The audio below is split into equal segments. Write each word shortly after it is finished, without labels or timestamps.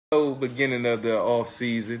Beginning of the off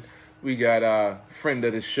season, we got our friend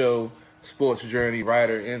of the show, sports journey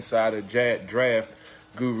writer, insider, draft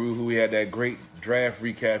guru, who we had that great draft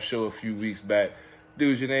recap show a few weeks back.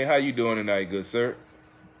 Dude, Janae, how you doing tonight, good sir?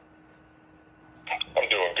 I'm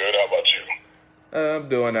doing good. How about you? I'm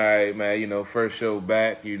doing all right, man. First show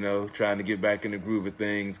back. Trying to get back in the groove of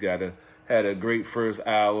things. Had a great first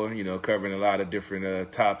hour. Covering a lot of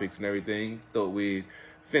different topics and everything. Thought we'd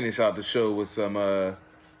finish out the show with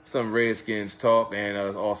some Redskins talk, and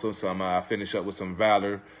also finish up with some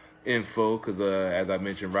Valor info because as I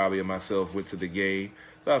mentioned, Robbie and myself went to the game,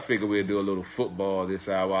 so I figured we'd do a little football this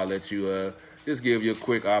hour. I'll let you just give your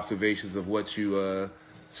quick observations of what you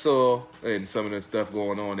saw and some of the stuff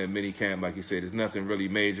going on at minicamp. Like you said, it's nothing really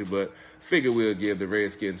major, but figure we'll give the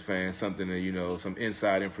Redskins fans something to, some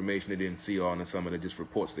inside information they didn't see on some of the just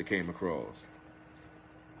reports that came across.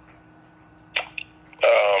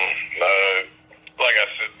 Like I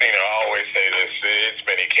said, I always say this, it's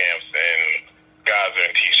mini camps and guys are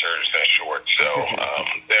in t-shirts and shorts, so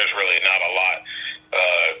there's really not a lot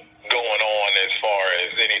going on as far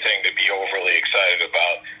as anything to be overly excited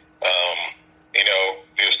about.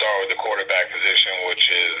 You start with the quarterback position, which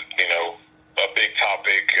is, a big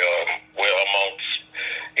topic amongst,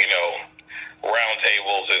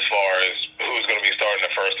 roundtables as far as who's going to be starting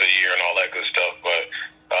the first of the year and all that good stuff, but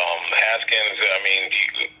Haskins,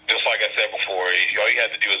 just like I said before, all you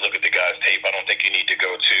have to do is look at the guy's tape. I don't think you need to go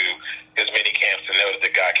to his mini camps to know that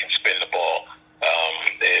the guy can spin the ball.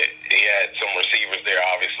 He had some receivers there,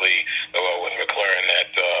 obviously, with McLaurin that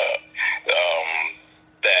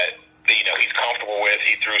he's comfortable with.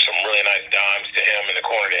 He threw some really nice dimes to him in the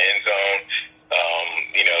corner of the end zone.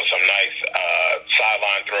 Some nice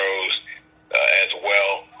sideline throws as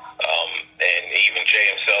well. And even Jay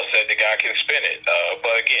himself said the guy can spin it.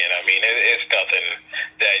 But again, it's nothing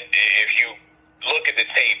that if you look at the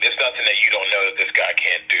tape, it's nothing that you don't know that this guy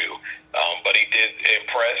can't do. But he did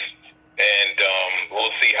impress, and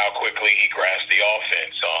we'll see how quickly he grasps the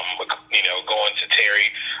offense. Going to Terry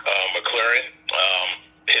McLaurin,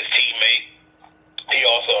 his teammate, he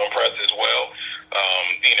also impressed as well.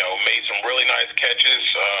 Made some really nice catches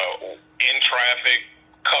in traffic,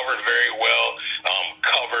 covered very well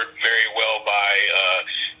by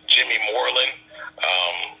Jimmy Moreland,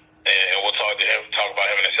 and we'll talk about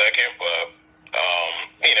him in a second. But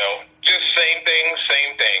just same thing.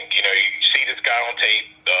 You see this guy on tape.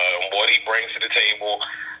 What he brings to the table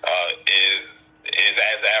is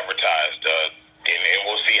as advertised, and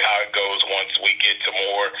we'll see how it goes once we get to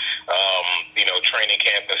more training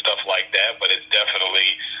camp and stuff like that. But it's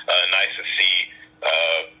definitely nice to see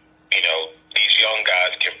these young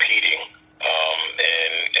guys competing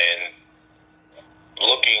and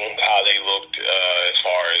looking how they looked as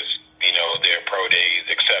far as their pro days,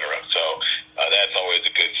 etc. So that's always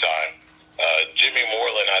a good sign. Jimmy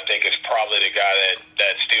Moreland, I think, is probably the guy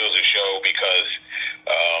that steals the show because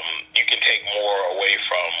you can take more away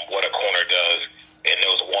from what a corner does in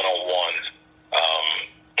those one-on-ones.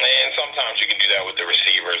 And sometimes you can do that with the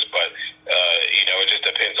receivers, but it just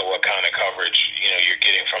depends on what kind of coverage you're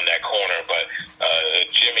getting from that corner. But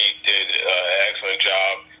Jimmy did an excellent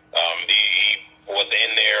job. He was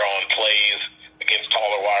in there on plays against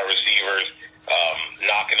taller wide receivers,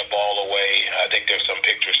 knocking the ball away. I think there's some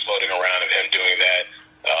pictures floating around of him doing that.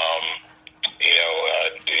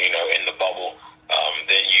 In the bubble.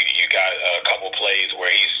 Then you got a couple plays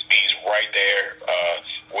where he's right there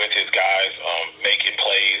with his guys making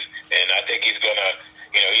plays, and I think he's gonna,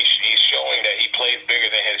 he's showing that he plays bigger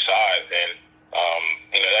than his size, and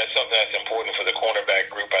that's something that's important for the cornerback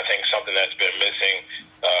group. I think something that's been missing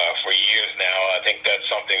for years now. I think that's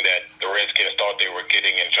something that the Redskins thought they were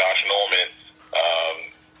getting in Josh Norman,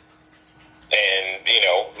 and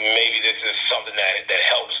maybe this is something that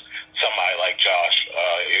helps somebody like Josh.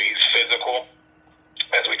 He's physical,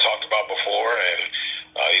 as we talked about before, and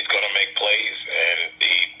he's going to make plays, and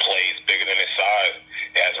he plays bigger than his size.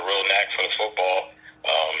 He has a real knack for the football,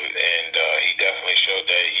 and he definitely showed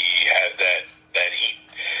that he has that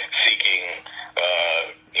heat-seeking,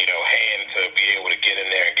 hand to be able to get in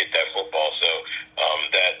there and get that football. So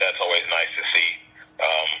that's always nice to see.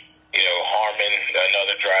 Harmon,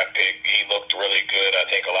 another draft pick, he looked really good. I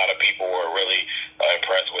think a lot of people were really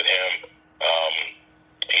impressed with him.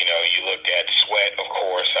 You look at Sweat, of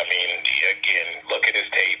course. Again, look at his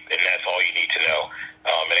tape, and that's all you need to know.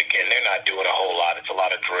 And again, they're not doing a whole lot. It's a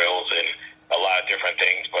lot of drills and a lot of different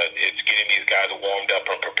things, but it's getting these guys warmed up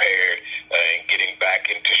and prepared and getting back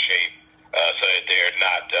into shape so that they're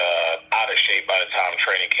not out of shape by the time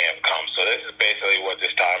training camp comes. So this is basically what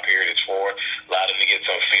this time period is for. Allow them to get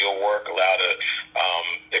some field work, allow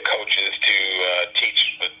the coaches to teach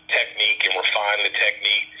learn the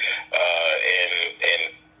technique, and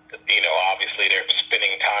obviously they're spending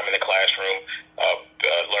time in the classroom,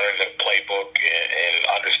 learning the playbook and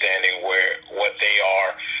understanding what they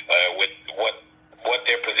are, with what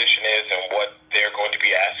their position is and what they're going to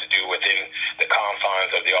be asked to do within the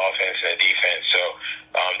confines of the offense and the defense. So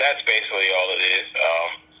that's basically all it is.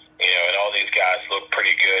 And all these guys look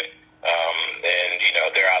pretty good, and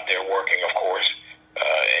they're out there working, of course,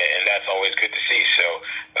 and that's always good to see. So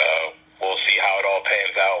we'll see how it all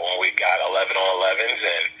pans out when we got 11 on 11s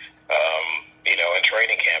and in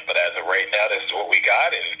training camp. But as of right now, this is what we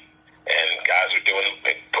got, and guys are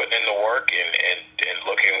putting in the work and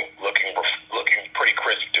looking pretty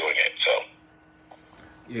crisp doing it. So.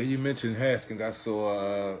 Yeah, you mentioned Haskins. I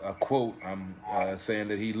saw a quote saying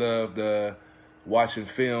that he loved watching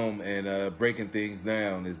film and breaking things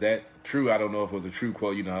down. Is that true? I don't know if it was a true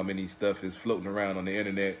quote. You know how many stuff is floating around on the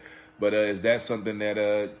internet. But is that something that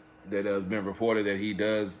has been reported, that he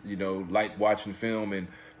does, like watching film and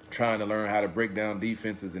trying to learn how to break down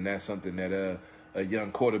defenses, and that's something that a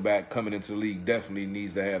young quarterback coming into the league definitely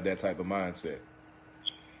needs to have that type of mindset?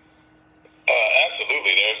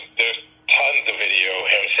 Absolutely. There's tons of video of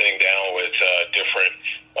him sitting down with different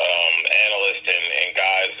analysts and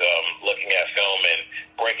guys looking at film and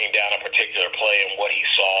breaking down a particular play and what he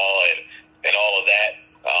saw and all of that.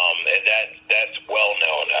 And that's well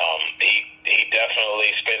known. He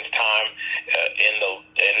definitely spends time in the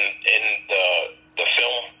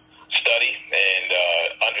film study and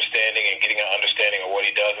understanding and getting an understanding of what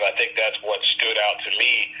he does. And I think that's what stood out to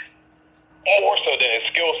me more so than his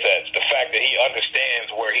skill sets. The fact that he understands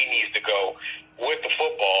where he needs to go with the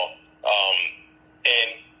football, and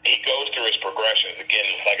he goes through his progressions. Again,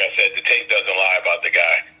 like I said, the tape doesn't lie about the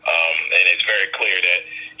guy, and it's very clear that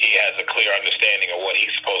he has a clear understanding of what he's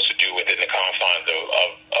supposed to do within the confines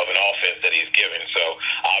of an offense that he's given. So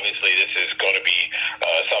obviously this is going to be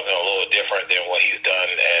something a little different than what he's done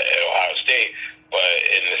at Ohio State, but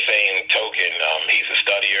in the same token, he's a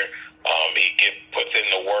studier. He puts in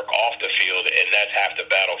the work off the field, and that's half the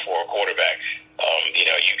battle for a quarterback. You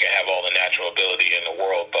can have all the natural ability in the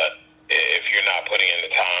world, but if you're not putting in the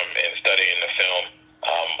time and studying the film,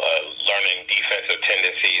 learning defensive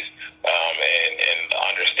tendencies, and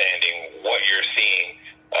understanding what you're seeing,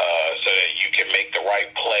 so that you can make the right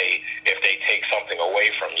play if they take something away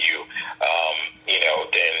from you,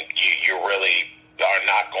 then you really are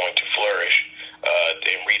not going to flourish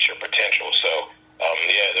and reach your potential. So,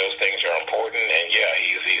 those things are important, and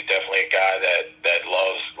he's definitely a guy that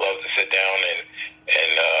loves to sit down and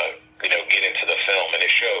get into the film, and it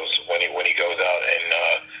shows when he goes out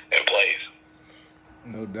and plays.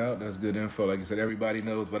 No doubt, that's good info. Like you said, everybody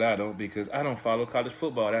knows, but I don't, because I don't follow college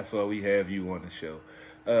football. That's why we have you on the show.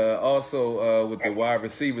 Also, with the wide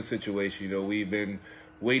receiver situation, we've been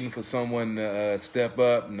waiting for someone to step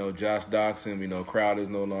up. Josh Doxson. Crowder's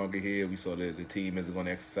no longer here. We saw that the team isn't going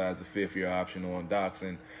to exercise the fifth-year option on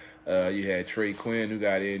Doxson. You had Trey Quinn, who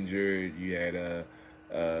got injured. You had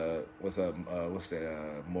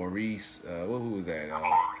Maurice. Who was that?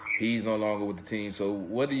 He's no longer with the team. So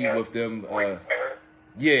what do you with them?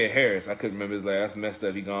 Harris. I couldn't remember his last. That's messed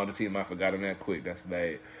up. He gone to the team. I forgot him that quick. That's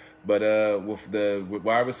bad. But with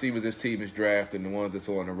wide receivers this team is drafting, the ones that's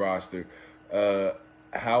on the roster,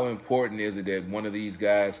 how important is it that one of these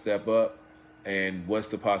guys step up, and what's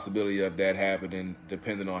the possibility of that happening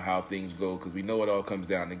depending on how things go? Because we know it all comes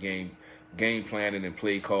down to game planning and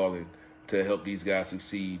play calling to help these guys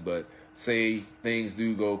succeed. But say things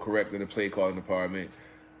do go correct in the play calling department,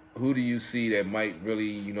 who do you see that might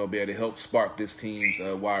really, be able to help spark this team's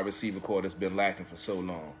wide receiver core that's been lacking for so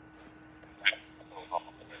long?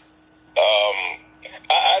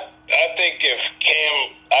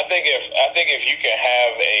 I think if you can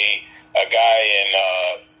have a guy in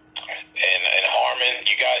Harmon,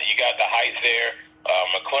 you got the height there.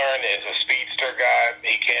 McLaurin is a speedster guy.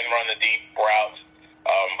 He can run the deep routes.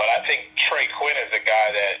 But I think Trey Quinn is a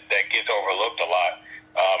guy that gets overlooked a lot.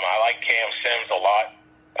 I like Cam Sims a lot.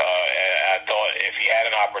 I thought if he had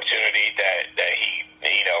an opportunity that he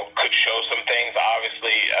could show some things.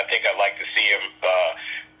 Obviously, I think I'd like to see him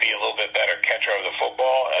be a little bit better catcher of the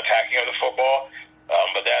football, attacking of the football.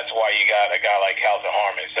 But that's why you got a guy like Calvin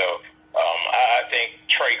Harmon. So I think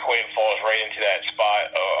Trey Quinn falls right into that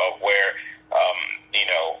spot of where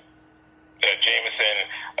Jameson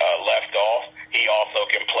left off. He also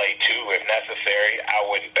can play too if necessary. I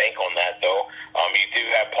wouldn't bank on that though. You do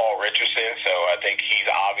have Paul Richardson, so I think he's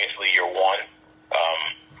obviously your one.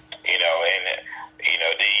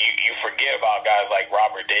 You forget about guys like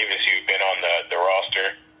Robert Davis who've been on the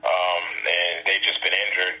roster, and they've just been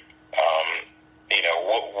injured.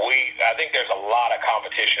 I think there's a lot of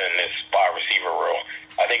competition in this wide receiver room.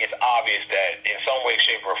 I think it's obvious that in some way,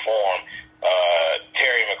 shape, or form,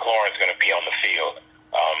 Terry McLaurin's going to be on the field.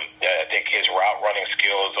 I think his route running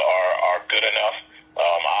skills are good enough.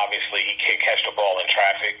 Obviously, he can catch the ball in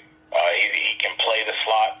traffic. He can play the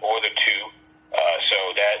slot or the two. So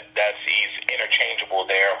he's interchangeable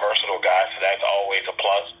there, versatile guy. So that's always a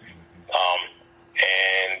plus.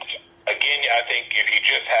 And again, I think if you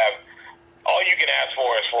just have all you can ask for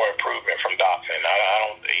is for improvement from Dotson. I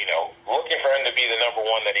don't, looking for him to be the number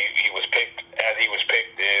one that he was picked as he was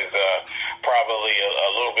picked is probably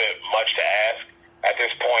a little bit much to ask at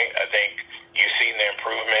this point. I think you've seen the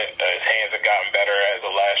improvement. His hands have gotten better as of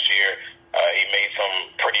last year. He made some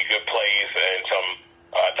pretty good plays and some.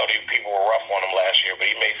 I thought people were rough on him last year, but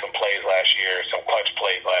he made some plays last year, some clutch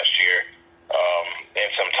plays last year, in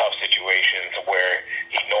some tough situations where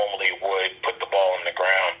he normally would put the ball on the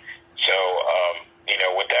ground. So,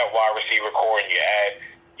 with that wide receiver core, and you add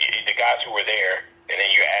the guys who were there, and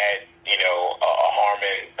then you add, a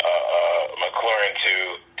Harmon, McLaurin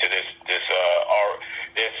to this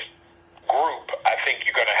group, I think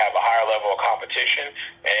you're going to have a higher level of competition.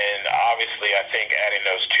 And obviously, I think adding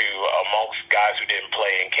those two amongst guys who didn't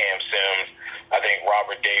play in Cam Sims, I think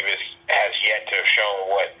Robert Davis has yet to have shown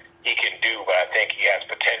what he can do, but I think he has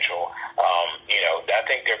potential. I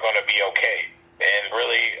think they're going to be okay. And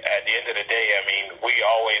really, at the end of the day, I mean, we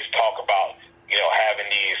always talk about, having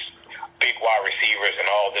these big wide receivers and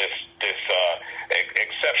all this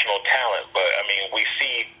exceptional talent. But, I mean, we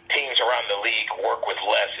see teams around the league work with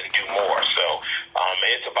less and do more. So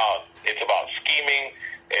it's about scheming.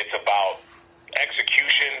 It's about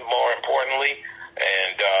execution, more importantly,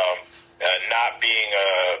 and not being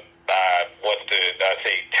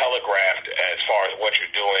telegraphed as far as what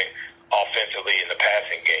you're doing offensively in the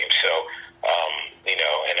passing game. So,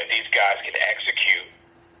 and if these guys can execute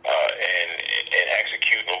and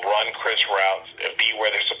execute and run crisp routes and be where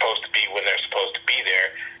they're supposed to be when they're supposed to be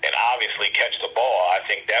there, and obviously catch the ball, I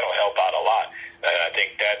think that'll help out a lot. I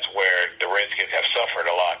think that's where the Redskins have suffered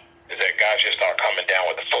a lot, is that guys just aren't coming down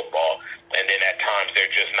with the football, and then at times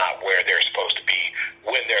they're just not where they're supposed to be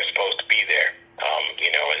when they're supposed to be there.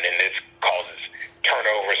 And then this causes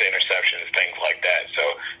turnovers, interceptions, things like that. So,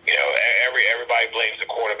 everybody blames the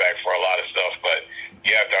quarterback for a lot of stuff, but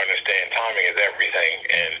you have to understand timing is everything,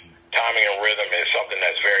 and timing and rhythm is something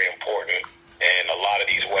that's very important. And a lot of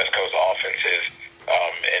these West Coast offenses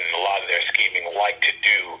and a lot of their scheming like to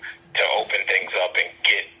do to open things up and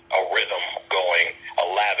get a rhythm going, a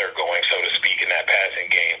lather going, so to speak, in that passing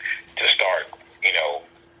game to start,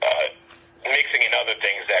 mixing in other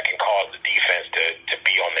things that can cause the defense to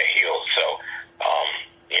be on their heels. So,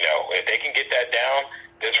 if they can get that down,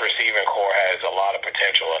 this receiving core has a lot of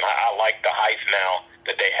potential. And I like the height now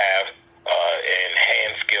that they have and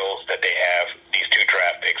hand skills that they have, these two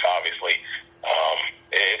draft picks, obviously.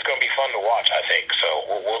 It's going to be fun to watch, I think. So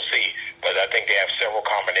we'll see. But I think they have several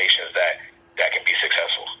combinations that can be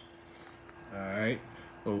successful. All right.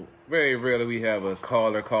 Well, very rarely we have a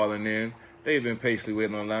caller calling in. They've been patiently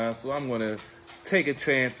waiting online, so I'm going to take a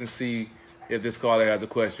chance and see if this caller has a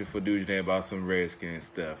question for Dujane about some Redskins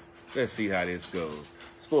stuff. Let's see how this goes.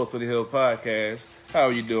 Sports of the Hill podcast. How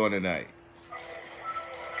are you doing tonight?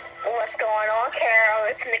 What's going on, Carol?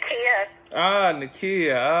 It's Nakia.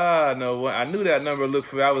 Nakia. No, I knew that number looked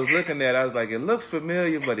familiar. I was looking at it. I was like, it looks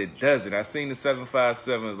familiar, but it doesn't. I seen the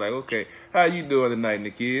 757. I was like, okay, how you doing tonight,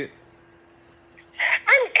 Nakia?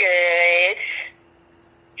 I'm good.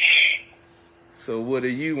 So what do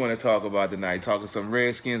you want to talk about tonight? Talking some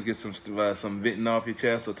Redskins, get some venting off your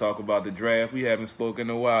chest, or talk about the draft? We haven't spoken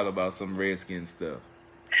in a while about some Redskins stuff.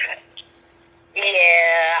 Yeah,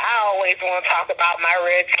 I always want to talk about my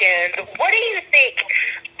Redskins. What do you think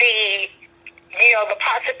the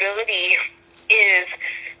possibility is,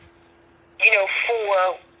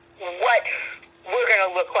 for what we're going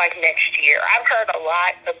to look like next year? I've heard a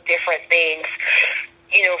lot of different things,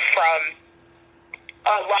 from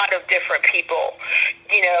a lot of different people,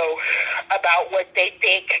 about what they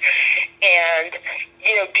think. And, do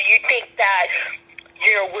you think that,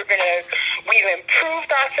 we've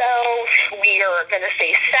improved ourselves, we are going to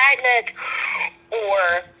stay stagnant,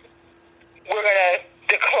 or we're going to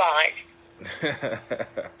decline?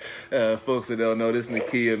 Folks that don't know, this is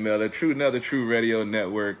Nakia Miller, another True Radio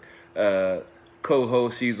Network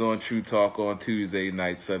co-host. She's on True Talk on Tuesday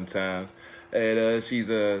nights sometimes. And she's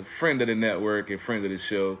a friend of the network and friend of the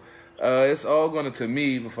show. It's all going to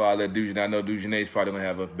me, before I let Dujan. I know Dujan's probably going to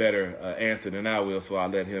have a better answer than I will, so I'll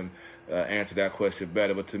let him answer that question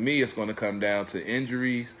better. But to me, it's going to come down to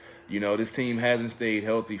injuries. You know, this team hasn't stayed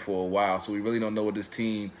healthy for a while, so we really don't know what this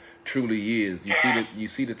team truly is. You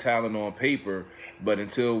see the talent on paper, but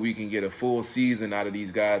until we can get a full season out of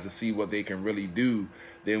these guys to see what they can really do,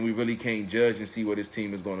 then we really can't judge and see where this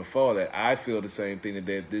team is going to fall at. I feel the same thing,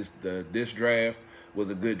 that this draft was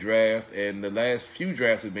a good draft, and the last few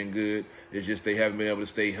drafts have been good. It's just they haven't been able to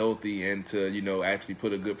stay healthy and to, you know, actually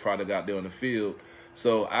put a good product out there on the field.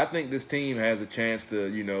 So I think this team has a chance to,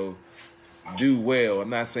 you know, do well. I'm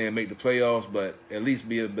not saying make the playoffs, but at least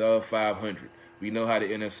be above 500. We know how the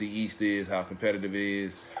NFC East is, how competitive it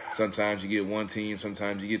is. Sometimes you get one team,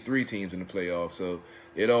 sometimes you get three teams in the playoffs. So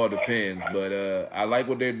it all depends. But I like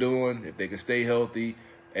what they're doing. If they can stay healthy,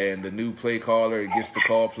 and the new play caller gets to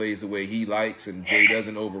call plays the way he likes, and Jay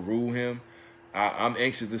doesn't overrule him, I'm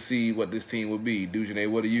anxious to see what this team will be. Dujane,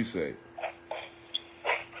 what do you say?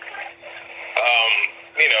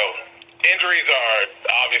 You know, injuries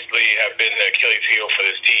obviously have been the Achilles heel for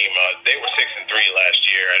this team. They were 6-3 last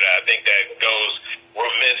year, and I think that goes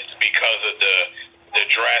remiss because of the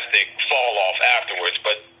drastic fall off afterwards.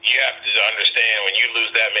 But you have to understand, when you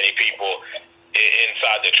lose that many people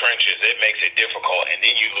inside the trenches, it makes it difficult, and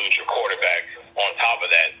then you lose your quarterback on top of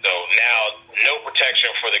that. So now, no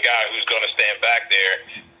protection for the guy who's going to stand back there,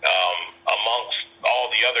 amongst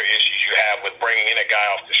all the other issues you have with bringing in a guy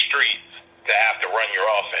off the street to have to run your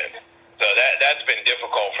offense. So that's been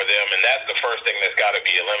difficult for them, and that's the first thing that's got to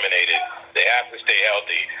be eliminated. They have to stay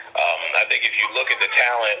healthy. I think if you look at the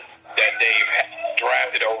talent that they've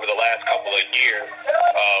drafted over the last couple of years,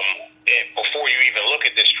 and before you even look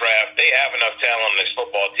at this draft, they have enough talent on this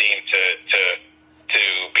football team to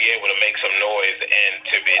be able to make some noise and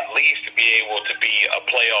to at least be able to be a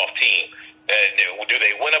playoff team. Do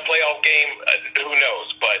they win a playoff game? Who knows?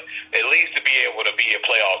 But at least to be able to be a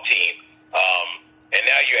playoff team. And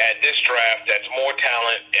now you add this draft that's more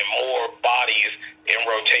talent and more bodies in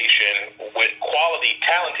rotation with quality,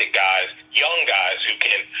 talented guys, young guys who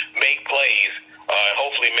can make plays,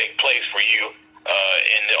 hopefully make plays for you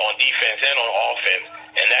on defense and on offense.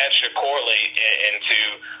 And that should correlate into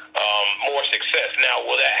more success. Now,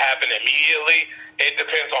 will that happen immediately? It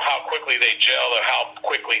depends on how quickly they gel and how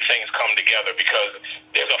quickly things come together, because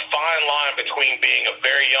there's a fine line between being a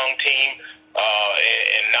very young team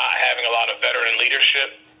and not having a lot of veteran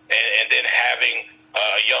leadership, and then having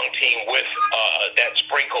a young team with that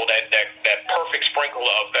sprinkle, that perfect sprinkle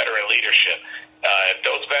of veteran leadership. If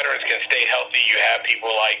those veterans can stay healthy, you have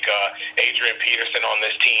people like Adrian Peterson on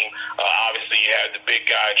this team. Obviously, you have the big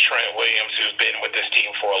guy Trent Williams, who's been with this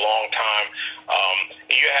team for a long time.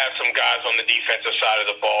 You have some guys on the defensive side of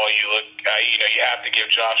the ball. You look, you have to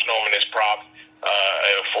give Josh Norman his props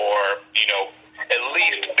for at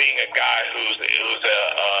least being a guy who's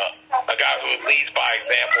a guy who leads by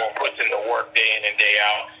example and puts in the work day in and day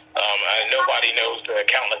out. Nobody knows the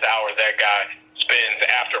countless hours that guy spends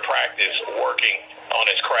after practice working on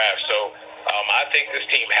his craft. So I think this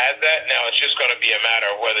team has that. Now it's just going to be a matter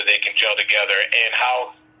of whether they can gel together and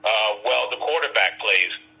how well the quarterback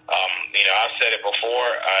plays. I've said it before.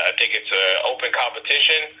 I think it's an open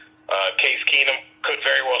competition. Case Keenum could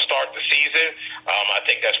very well start the season. I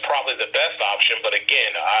think that's probably the best option. But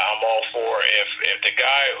again, I'm all for if the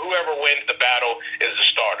guy, whoever wins the battle, is the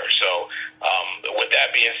starter. So with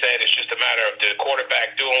that being said, it's just a matter of the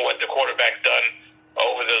quarterback doing what the quarterback's done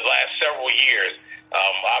over the last several years.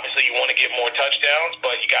 Obviously, you want to get more touchdowns,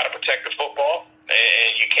 but you got to protect the football,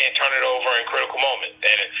 and you can't turn it over in critical moments.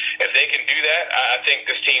 And if they can do that, I think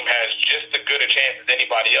this team has just as good a chance as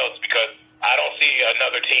anybody else, because I don't see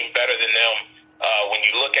another team better than them when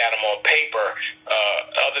you look at them on paper,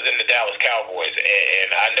 other than the Dallas Cowboys. And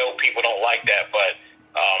I know people don't like that, but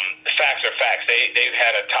the facts are facts. They've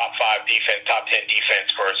had a top 5 defense, top 10 defense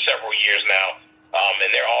for several years now, and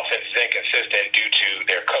their offense is inconsistent due to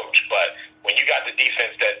their coach. But when you got the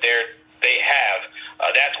defense that they have,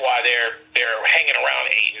 that's why they're hanging around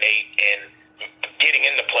 8-8 and getting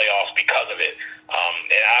in the playoffs because of it.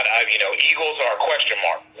 And Eagles are a question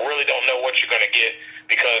mark. Really don't know what you're going to get,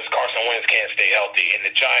 because Carson Wentz can't stay healthy. And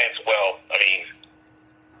the Giants, well, I mean,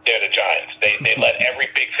 they're the Giants. They let every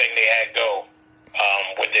big thing they had go,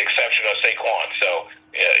 with the exception of Saquon. So,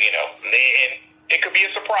 and it could be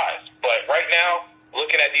a surprise. But right now,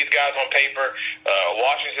 looking at these guys on paper,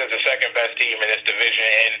 Washington's the second best team in this division,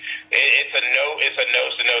 and it's a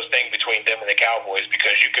nose-to-nose thing between them and the Cowboys,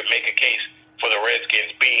 because you could make a case for the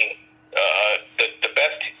Redskins being the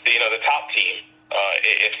best, the top team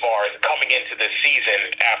as far as coming into this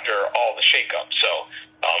season after all the shakeup. So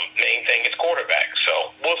main thing is quarterback.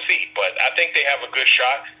 So we'll see. But I think they have a good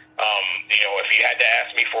shot. If you had to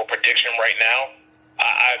ask me for a prediction right now,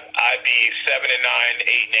 I'd be 7-9,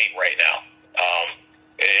 8-8 right now.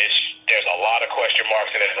 There's a lot of question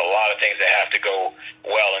marks, and there's a lot of things that have to go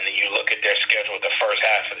well. And then you look at their schedule the first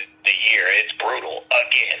half of the year; it's brutal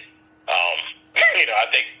again. I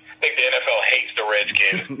think the NFL hates the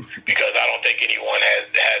Redskins because I don't think anyone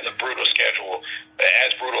has a brutal schedule,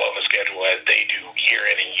 as brutal of a schedule as they do year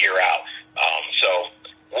in and year out. So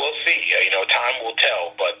we'll see. Time will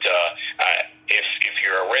tell. But if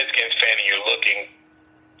you're a Redskins fan and you're looking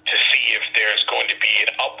to see if there's going to be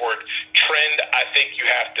an upward trend, I think you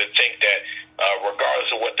have to think that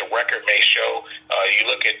regardless of what the record may show, you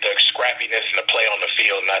look at the scrappiness and the play on the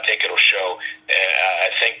field, and I think it'll show. And I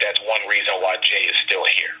think that's one reason why Jay is still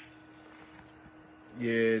here.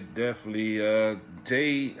 Yeah, definitely.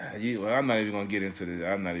 Jay, I'm not even gonna get into this.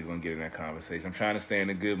 I'm not even gonna get in that conversation. I'm trying to stay in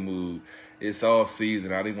a good mood. It's off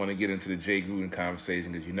season. I didn't want to get into the Jay Gruden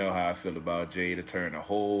conversation because you know how I feel about Jay to turn a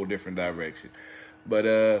whole different direction. But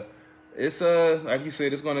it's like you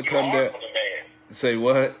said, it's gonna come down. Say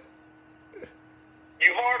what?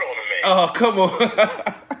 You hard on the Oh, man. come on.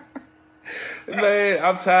 Man,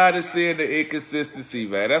 I'm tired of seeing the inconsistency,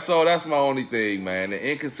 man. That's all. That's my only thing, man.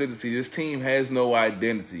 The inconsistency. This team has no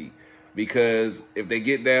identity because if they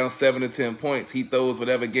get down 7 to 10 points, he throws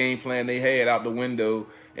whatever game plan they had out the window,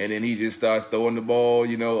 and then he just starts throwing the ball,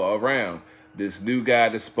 around. This new guy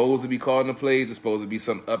that's supposed to be calling the plays is supposed to be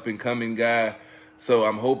some up-and-coming guy. So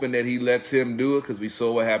I'm hoping that he lets him do it because we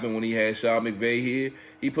saw what happened when he had Sean McVay here.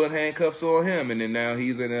 He put handcuffs on him, and then now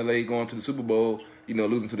he's in L.A. going to the Super Bowl,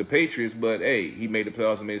 losing to the Patriots. But, hey, he made the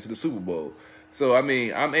playoffs and made it to the Super Bowl. So, I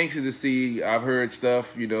mean, I'm anxious to see. I've heard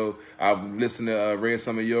stuff, I've listened to, read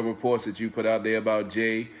some of your reports that you put out there about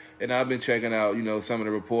Jay, and I've been checking out, some of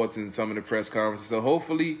the reports and some of the press conferences. So,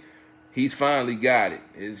 hopefully, he's finally got it.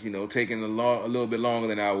 It's, taking a little bit longer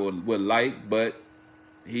than I would like, but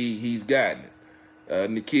he's gotten it.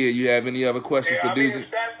 Nakia, you have any other questions for Doozy? The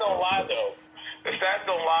stats don't lie, though. The stats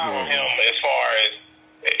don't lie on him as far as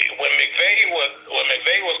when McVay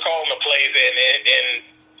was calling the plays, and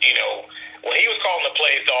when he was calling the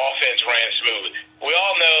plays, the offense ran smooth. We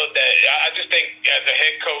all know that. I just think as a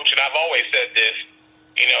head coach, and I've always said this,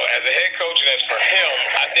 as a head coach, and as for him,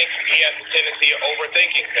 I think he has a tendency of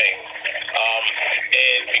overthinking things,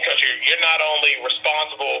 and because you're not only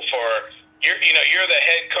responsible for you're the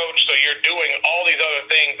head coach, so you're doing all these other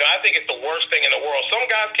things. And I think it's the worst thing in the world. Some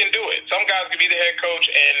guys can do it. Some guys can be the head coach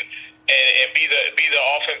and be the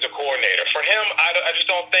offensive coordinator. For him, I just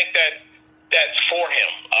don't think that's for him.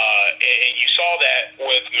 And you saw that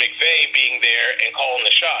with McVay being there and calling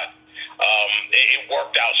the shot. It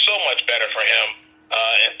worked out so much better for him,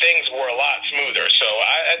 and things were a lot smoother. So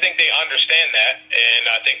I think they understand that, and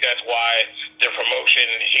I think that's why their promotion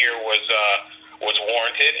here was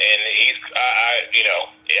warranted. And he's,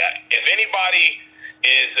 if anybody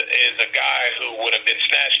is a guy who would have been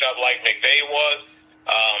snatched up like McVay was,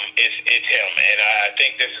 it's him. And I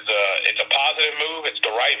think it's a positive move. It's the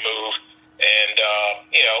right move. And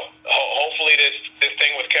hopefully this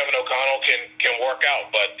thing with Kevin O'Connell can work out.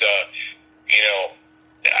 But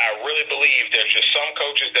I really believe there's just some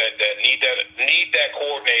coaches that need that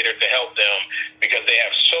coordinator to help them because they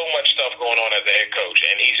have so much stuff going on as a head coach,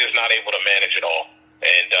 and he's just not able to manage it all.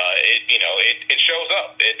 And it shows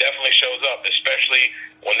up. It definitely shows up, especially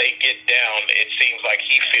when they get down. It seems like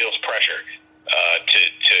he feels pressure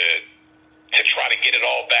to try to get it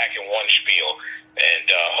all back in one spiel. And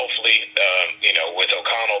hopefully, with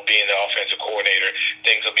O'Connell being the offensive coordinator,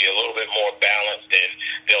 things will be a little bit more balanced, and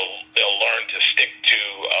they'll learn to stick to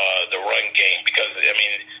the run game. Because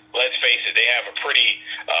let's face it, they have a pretty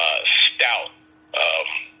stout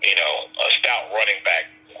running back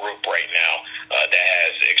group right now that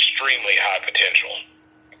has extremely high potential.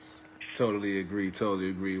 Totally agree.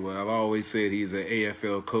 Well, I've always said he's an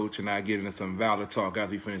AFL coach, and I get into some Valor talk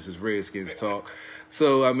after he finishes Redskins talk.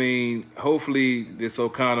 So, hopefully this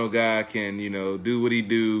O'Connell guy can, do what he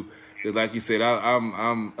do. Because like you said,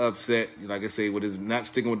 I'm upset, like I say, with his not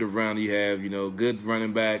sticking with the run. You have, good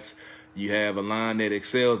running backs. You have a line that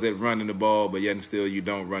excels at running the ball, but yet and still you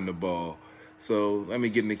don't run the ball. So let me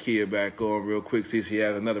get Nakia back on real quick, see if she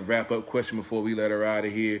has another wrap-up question before we let her out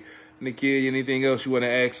of here. Nakia, anything else you want to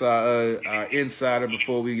ask our insider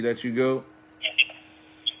before we let you go?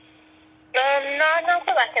 Not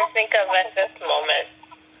that I can think of at this moment.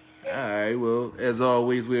 All right, well, as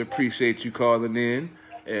always, we appreciate you calling in.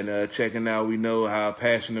 and checking out. We know how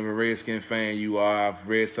passionate of a Redskin fan you are. I've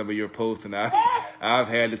read some of your posts, and I've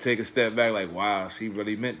had to take a step back, like, wow, she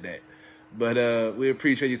really meant that. But we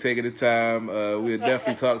appreciate you taking the time. We'll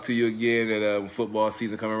definitely talk to you again when football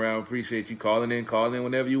season come around. Appreciate you calling in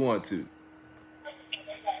whenever you want to.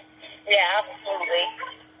 Yeah, absolutely.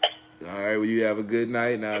 All right, well, you have a good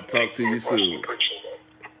night, and I'll talk to you soon.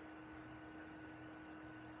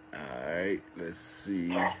 All right, let's see.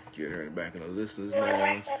 Get her back in the listeners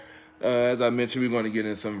now. As I mentioned, we're going to get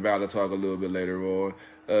in some Valor talk a little bit later on.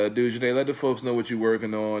 Dujane, let the folks know what you're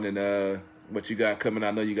working on and what you got coming out.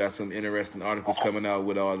 I know you got some interesting articles coming out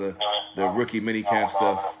with all the rookie minicamp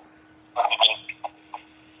stuff.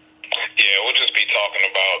 Yeah, we'll just be talking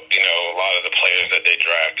about, a lot of the players that they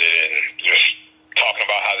drafted and just talking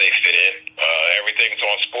about how they fit in. Everything's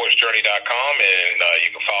on sportsjourney.com, and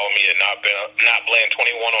you can follow me at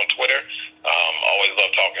NotBland21 on Twitter. Always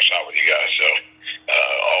love talking shop with you guys, so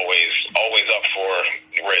always up for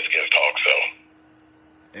Redskins talk. So,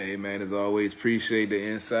 hey man, as always, appreciate the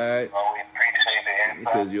insight.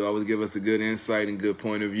 Because you always give us a good insight and good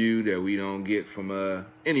point of view that we don't get from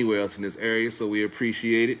anywhere else in this area, so we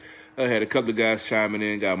appreciate it. I had a couple of guys chiming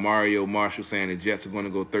in. Got Mario Marshall saying the Jets are going to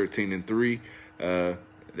go 13-3.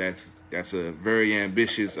 That's a very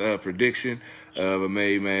ambitious prediction. But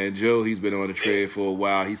man, Joe, he's been on the trade for a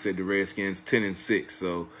while. He said the Redskins 10-6.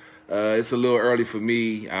 So it's a little early for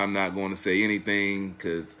me. I'm not going to say anything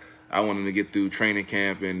because I want them to get through training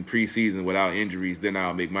camp and preseason without injuries. Then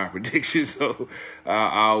I'll make my predictions. So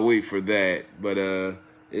I'll wait for that. But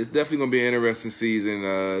it's definitely going to be an interesting season.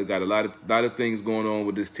 Got a lot of things going on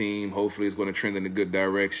with this team. Hopefully it's going to trend in a good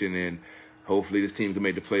direction, and hopefully this team can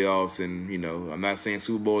make the playoffs. And, I'm not saying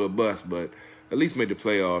Super Bowl or bust, but at least make the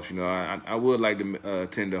playoffs. I would like to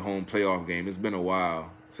attend a home playoff game. It's been a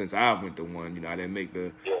while since I went to one. I didn't make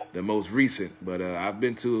the most recent, but I've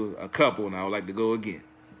been to a couple, and I would like to go again.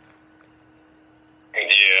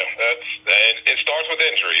 Yeah, it starts with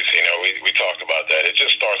injuries. We talked about that. It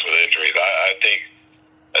just starts with injuries. I think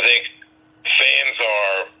fans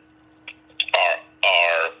are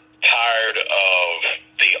tired of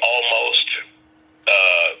the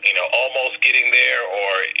almost getting there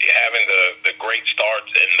or having the great starts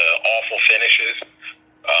and the awful finishes,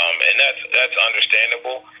 and that's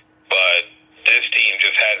understandable. But this team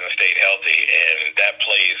just hasn't stayed healthy, and that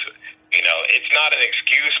plays. It's not an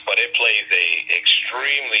excuse, but it plays a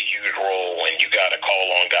extremely huge role when you got to call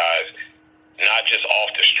on guys, not just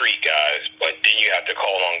off the street guys, but then you have to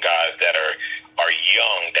call on guys that are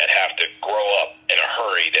young, that have to grow up in a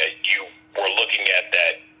hurry, that you were looking at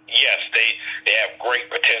that, yes, they have great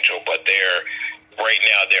potential, but they're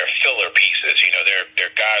filler pieces.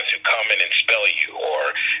 They're guys who come in and spell you, or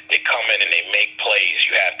they come in and they make plays.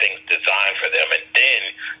 You have things designed for them, and then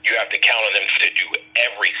you have to count on them to do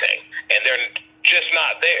everything. And they're just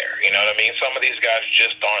not there. You know what I mean? Some of these guys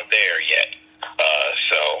just aren't there yet.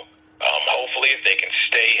 Hopefully if they can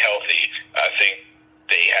stay healthy, I think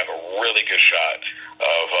they have a really good shot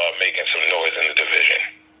of making some noise in the division.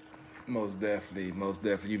 Most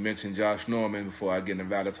definitely. You mentioned Josh Norman before I get into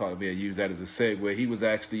Valor talk. I use that as a segue. He was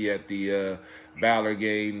actually at the Valor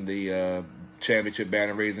game, the championship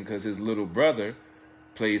banner raising, because his little brother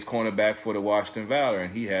plays cornerback for the Washington Valor,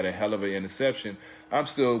 and he had a hell of an interception. I'm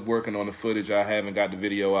still working on the footage. I haven't got the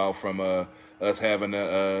video out from us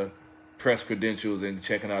having press credentials and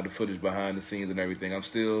checking out the footage behind the scenes and everything. I'm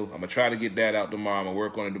going to try to get that out tomorrow. I'm going to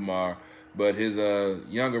work on it tomorrow. But his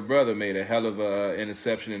younger brother made a hell of an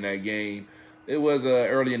interception in that game. It was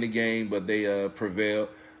early in the game, but they prevailed.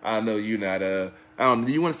 I know you're not. I don't.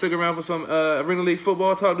 Do you want to stick around for some Arena League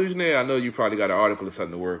football talk, Dujane? I know you probably got an article or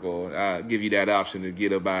something to work on. I'll give you that option to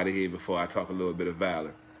get up out of here before I talk a little bit of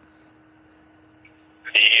Valor.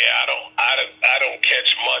 Yeah, I don't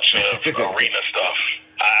catch much of arena stuff.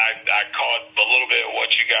 I caught a little bit of what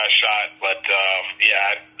you guys shot, but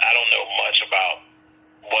I don't know much about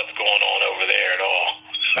what's going on over there at all.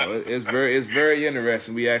 It's very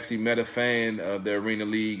interesting. We actually met a fan of the Arena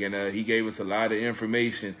League, and he gave us a lot of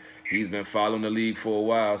information. He's been following the league for a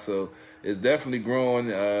while, so it's definitely growing.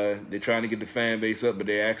 They're trying to get the fan base up, but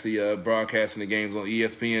they're actually broadcasting the games on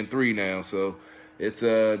ESPN3 now. So it's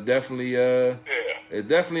definitely a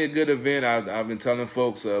good event. I've been telling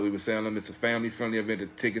folks, we were telling them it's a family-friendly event. The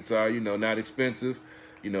tickets are, not expensive.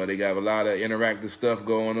 They got a lot of interactive stuff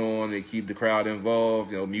going on. They keep the crowd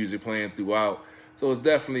involved, music playing throughout. So it's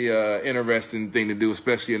definitely an interesting thing to do,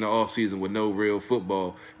 especially in the offseason with no real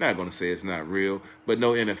football. Not going to say it's not real, but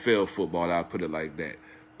no NFL football, I'll put it like that.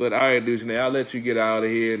 But all right, Dujane, I'll let you get out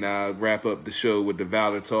of here, and I'll wrap up the show with the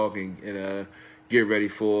Valor talk and get ready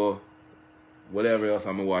for whatever else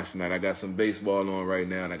I'm gonna watch tonight. I got some baseball on right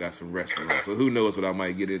now, and I got some wrestling on. So who knows what I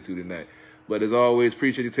might get into tonight. But as always,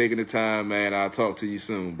 appreciate you taking the time, man. I'll talk to you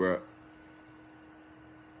soon, bro.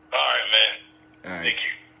 All right, man. All right. Thank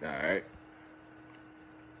you. All right.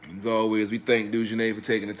 As always, we thank Dujanay for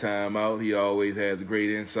taking the time out. He always has great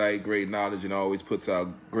insight, great knowledge, and always puts out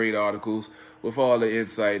great articles with all the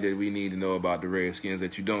insight that we need to know about the Redskins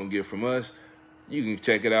that you don't get from us. You can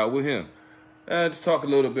check it out with him. Just talk a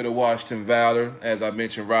little bit of Washington Valor. As I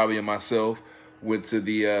mentioned, Robbie and myself went to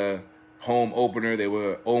the home opener. They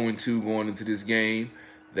were 0-2 going into this game.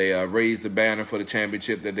 They raised the banner for the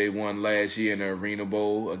championship that they won last year in the Arena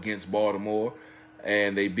Bowl against Baltimore.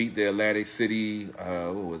 And they beat the Atlantic City,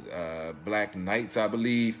 Black Knights, I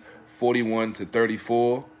believe,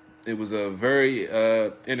 41-34. It was a very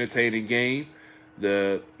entertaining game.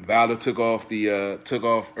 The Valor took off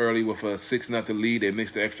early with a 6-0 lead. They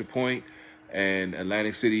missed the extra point, and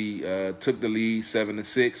Atlantic City took the lead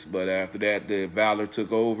 7-6. But after that, the Valor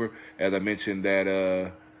took over. As I mentioned,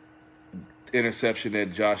 that interception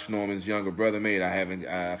that Josh Norman's younger brother made.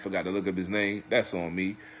 I forgot to look up his name. That's on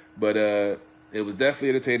me. But it was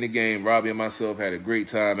definitely an entertaining game. Robbie and myself had a great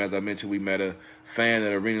time. As I mentioned, we met a fan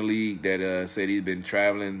at Arena League that said he'd been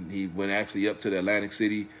traveling. He went actually up to the Atlantic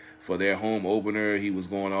City for their home opener. He was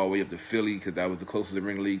going all the way up to Philly because that was the closest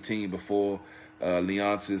Arena League team before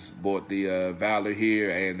Leonsis bought the Valor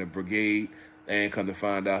here and the Brigade. And come to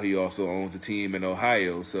find out, he also owns a team in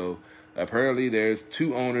Ohio. So apparently there's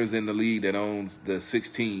 2 owners in the league that owns the 6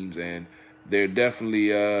 teams, and they're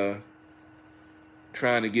definitely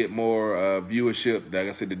trying to get more viewership. Like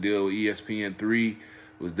I said, the deal with ESPN3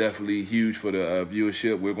 was definitely huge for the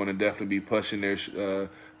viewership. We're going to definitely be pushing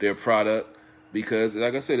their product because,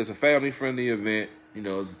 like I said, it's a family-friendly event. You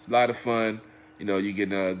know, it's a lot of fun. You know, you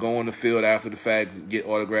can go on the field after the fact, get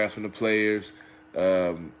autographs from the players.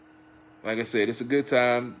 Like I said, it's a good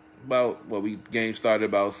time. Game started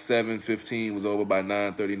about 7:15, was over by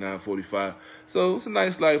 9:30, 9:45. So it's a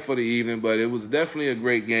nice light for the evening, but it was definitely a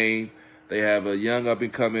great game. They have a young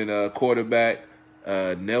up-and-coming quarterback,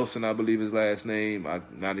 Nelson, I believe his last name. I'm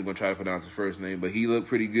not even going to try to pronounce his first name, but he looked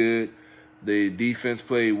pretty good. The defense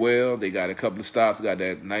played well. They got a couple of stops, got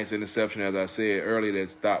that nice interception, as I said earlier, that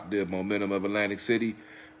stopped the momentum of Atlantic City.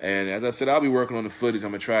 And as I said, I'll be working on the footage.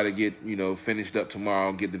 I'm going to try to get, finished up tomorrow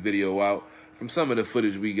and get the video out from some of the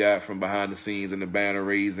footage we got from behind the scenes and the banner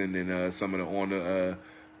raising and some of the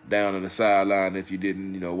down on the sideline if you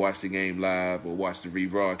didn't, watch the game live or watch the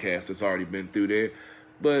rebroadcast that's already been through there.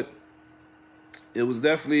 But it was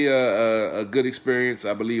definitely a good experience.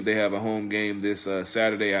 I believe they have a home game this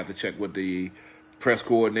Saturday. I have to check with the press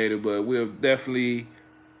coordinator, but we're definitely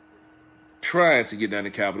trying to get down to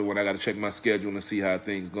Capitol when I got to check my schedule and see how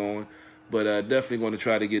things going. But definitely going to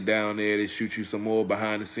try to get down there to shoot you some more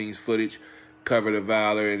behind-the-scenes footage, cover the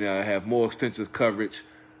Valor, and have more extensive coverage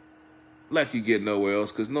like you get nowhere else,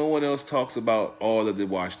 because no one else talks about all of the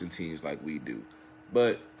Washington teams like we do.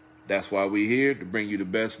 But that's why we're here, to bring you the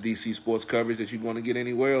best DC sports coverage that you're going to get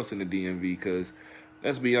anywhere else in the DMV, because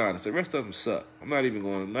let's be honest, the rest of them suck. I'm not even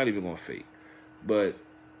going to fake. But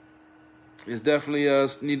it's definitely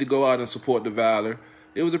need to go out and support the Valor.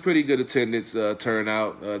 It was a pretty good attendance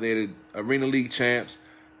turnout. They had Arena League champs.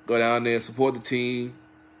 Go down there, support the team.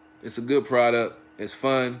 It's a good product. It's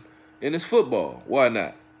fun. And it's football. Why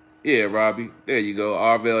not? Yeah, Robbie. There you go.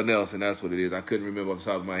 Arvell Nelson. That's what it is. I couldn't remember off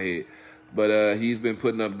the top of my head. But he's been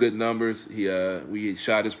putting up good numbers. We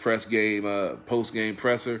shot his post-game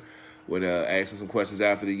presser when asking some questions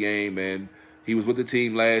after the game. And he was with the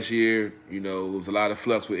team last year. It was a lot of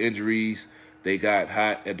flux with injuries. They got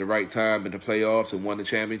hot at the right time in the playoffs and won the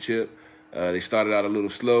championship. They started out a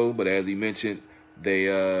little slow, but as he mentioned, they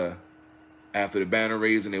after the banner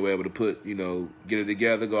raising, they were able to get it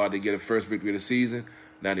together, go out to get a first victory of the season.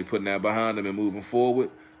 Now they're putting that behind them and moving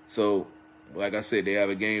forward. So, like I said, they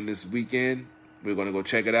have a game this weekend. We're going to go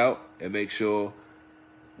check it out and make sure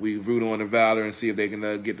we root on the Valor and see if they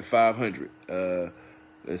can get to 500.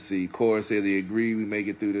 Let's see. Cora said they agree. We make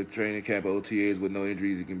it through the training camp OTAs with no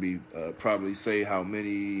injuries. It can be probably say how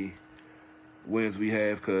many wins we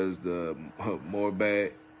have because the more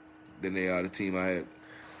bad than they are the team I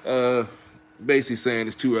had. Basically saying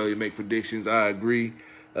it's too early to make predictions. I agree.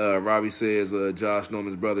 Robbie says Josh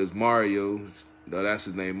Norman's brother is Mario. That's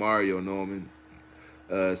his name, Mario Norman.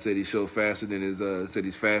 Said he showed faster than said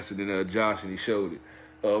he's faster than Josh, and he showed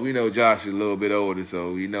it. We know Josh is a little bit older,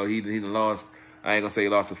 so he done lost. I ain't gonna say he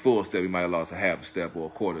lost a full step. He might have lost a half step or a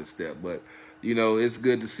quarter step, but it's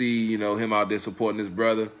good to see him out there supporting his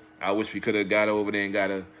brother. I wish we could have got over there and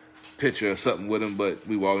got a picture or something with him, but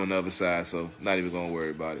we were on the other side, so not even gonna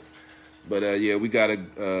worry about it. But yeah, we got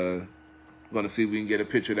a Going to see if we can get a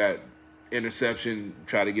picture of that interception,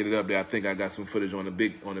 try to get it up there. I think I got some footage on the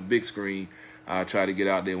big screen. I'll try to get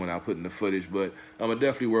out there when I put in the footage, but I'm going to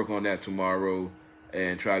definitely work on that tomorrow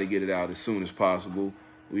and try to get it out as soon as possible.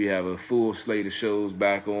 We have a full slate of shows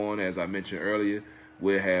back on, as I mentioned earlier.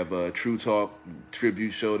 We'll have a True Talk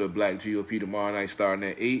tribute show to Black GOP tomorrow night starting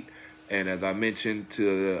at 8. And as I mentioned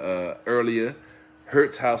earlier,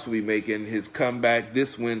 Hertz House will be making his comeback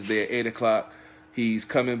this Wednesday at 8 o'clock. He's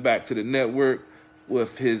coming back to the network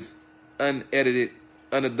with his unedited,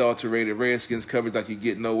 unadulterated Redskins coverage like you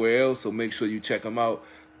get nowhere else. So make sure you check him out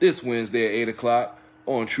this Wednesday at 8 o'clock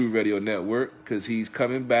on True Radio Network, because he's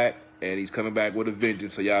coming back, and he's coming back with a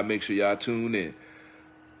vengeance. So y'all make sure y'all tune in.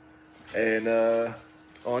 And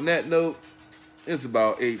on that note, it's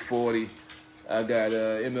about 8:40. I got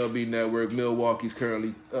MLB Network. Milwaukee's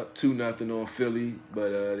currently up 2-0 on Philly,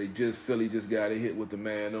 but Philly just got a hit with the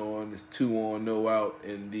man on. It's 2 on, no out,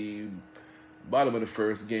 and the bottom of the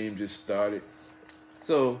first game just started.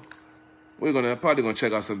 So we're probably gonna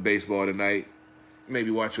check out some baseball tonight.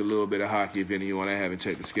 Maybe watch a little bit of hockey if anyone. I haven't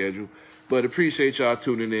checked the schedule, but appreciate y'all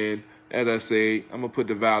tuning in. As I say, I'm gonna put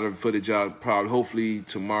the Valor footage out hopefully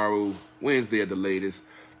tomorrow, Wednesday at the latest.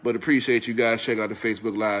 But appreciate you guys. Check out the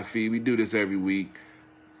Facebook Live feed. We do this every week.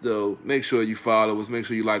 So make sure you follow us. Make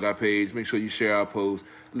sure you like our page. Make sure you share our posts.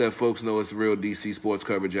 Let folks know it's real DC sports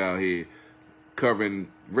coverage out here. Covering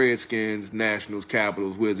Redskins, Nationals,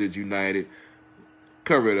 Capitals, Wizards, United.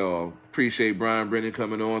 Cover it all. Appreciate Brian Brennan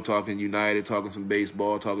coming on, talking United, talking some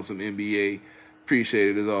baseball, talking some NBA.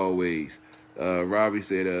 Appreciate it as always. Robbie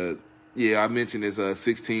said, yeah, I mentioned there's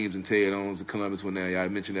 6 teams, and Ted owns the Columbus one now. Yeah, I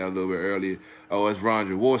mentioned that a little bit earlier. Oh, it's Ron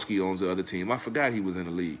Jaworski owns the other team. I forgot he was in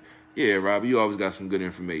the league. Yeah, Robbie, you always got some good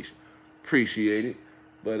information. Appreciate it.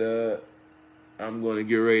 But I'm going to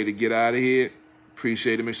get ready to get out of here.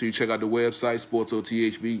 Appreciate it. Make sure you check out the website,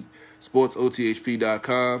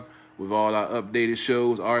 SportsOTHP.com, with all our updated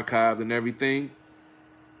shows, archived and everything.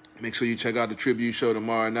 Make sure you check out the tribute show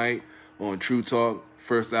tomorrow night on True Talk.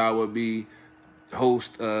 First hour will be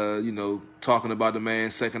host, talking about the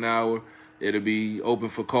man. Second hour, it'll be open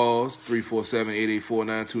for calls,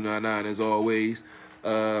 347-884-9299 as always.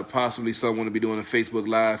 Possibly someone will be doing a Facebook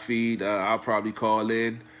Live feed. I'll probably call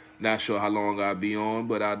in. Not sure how long I'll be on,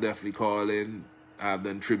 but I'll definitely call in. I've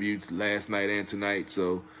done tributes last night and tonight,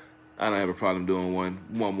 so I don't have a problem doing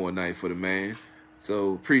one more night for the man.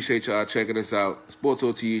 So appreciate y'all checking us out.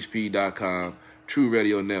 SportsOTHP.com, True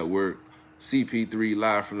Radio Network, CP3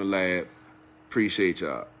 live from the lab. Appreciate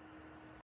y'all.